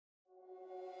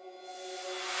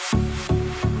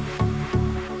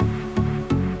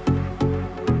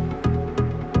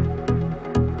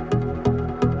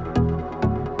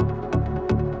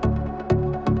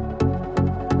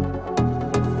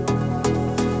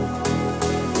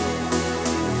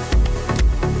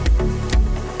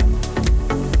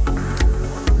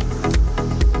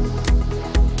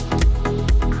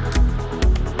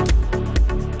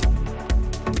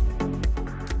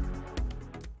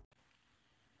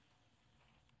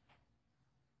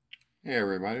Hey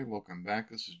everybody, welcome back.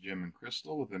 This is Jim and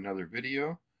Crystal with another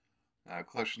video.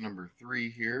 Clutch number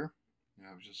 3 here. It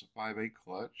was just a 5/8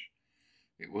 clutch.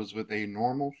 It was with a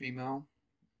normal female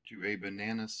to a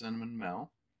banana cinnamon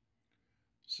male.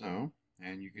 So,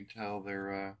 and you can tell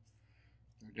they're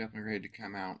definitely ready to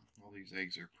come out. All these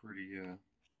eggs are pretty, I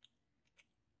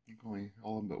think only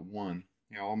all of them but one.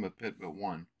 Yeah, all of them but pit but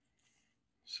one.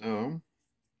 So,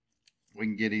 we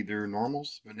can get either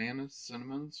normals, banana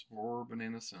cinnamons, or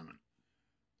banana cinnamon.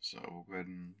 So we'll go ahead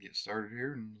and get started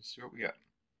here and see what we got.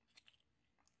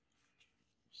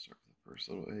 Start with the first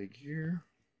little egg here.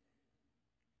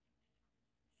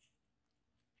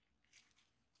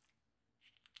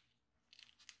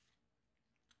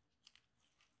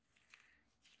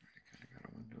 I kind of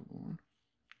got a window going.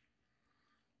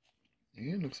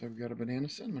 And looks like we've got a banana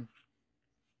cinnamon.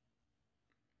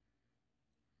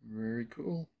 Very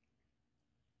cool.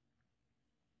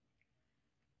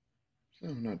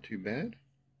 So not too bad.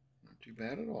 Not too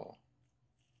bad at all.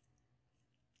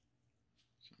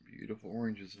 Some beautiful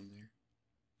oranges in there.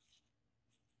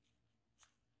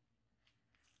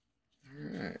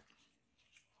 Alright.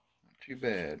 Not too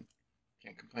bad.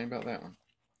 Can't complain about that one.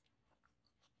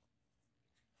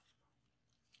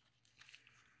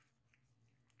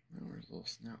 Oh, there's a little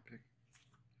snout pick.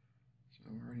 So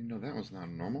we already know that one's not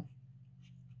normal.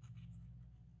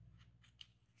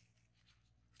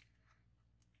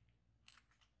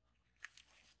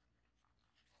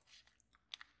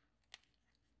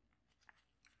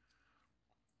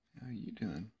 How you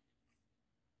doing?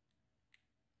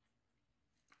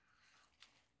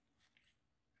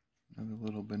 Another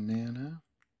little banana.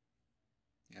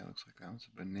 Yeah, looks like that one's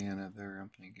a banana there, I'm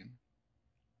thinking.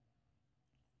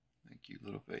 That cute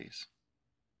little face.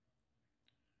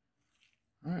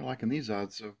 Alright, liking these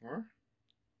odds so far.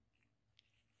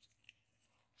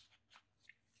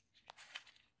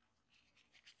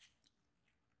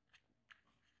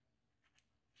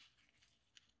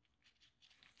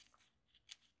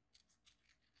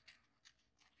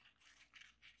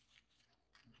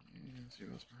 And let's see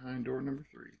what's behind door number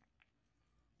 3.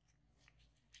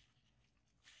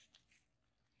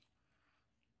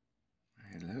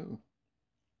 Hello.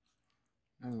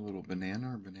 Another little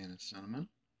banana or banana cinnamon.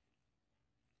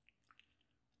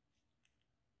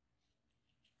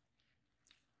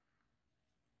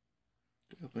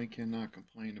 Definitely cannot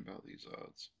complain about these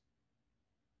odds.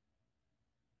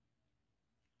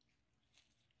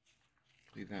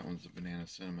 I believe that one's a banana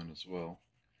cinnamon as well.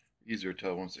 Easier to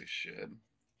tell once they shed.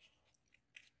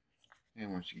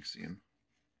 And once you can see them.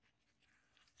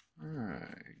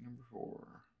 Alright, number 4.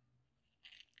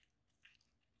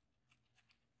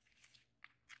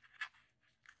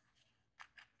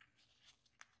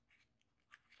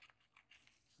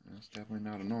 That's definitely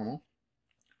not a normal.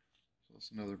 So it's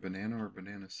another banana or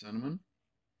banana cinnamon.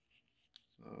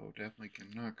 So definitely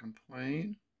cannot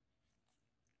complain.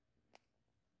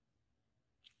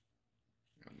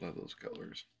 I love those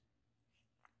colors.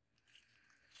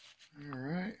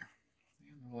 Alright.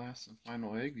 And the last and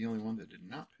final egg, the only one that did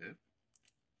not pip.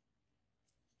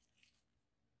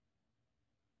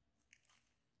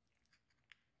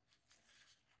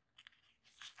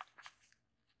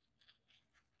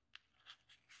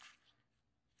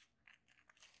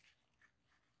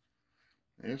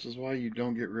 And this is why you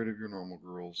don't get rid of your normal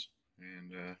girls.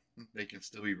 And they can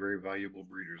still be very valuable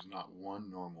breeders. Not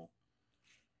one normal.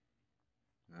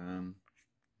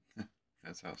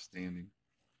 That's outstanding.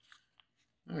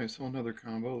 Alright, so another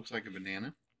combo. Looks like a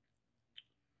banana.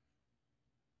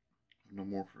 No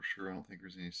more for sure. I don't think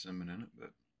there's any cinnamon in it,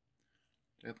 but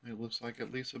definitely looks like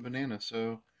at least a banana.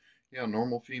 So, yeah,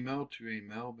 normal female to a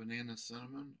male banana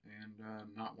cinnamon,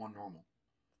 and not one normal.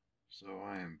 So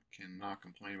cannot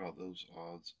complain about those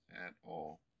odds at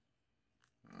all.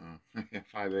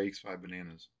 5 eggs, 5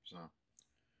 bananas. So,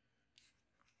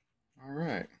 all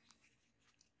right.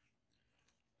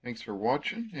 Thanks for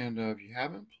watching, and if you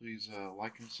haven't, please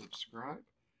like and subscribe.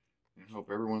 And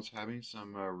hope everyone's having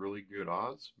some really good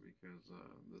odds, because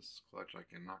this clutch I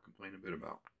cannot complain a bit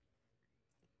about.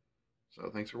 So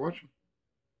thanks for watching.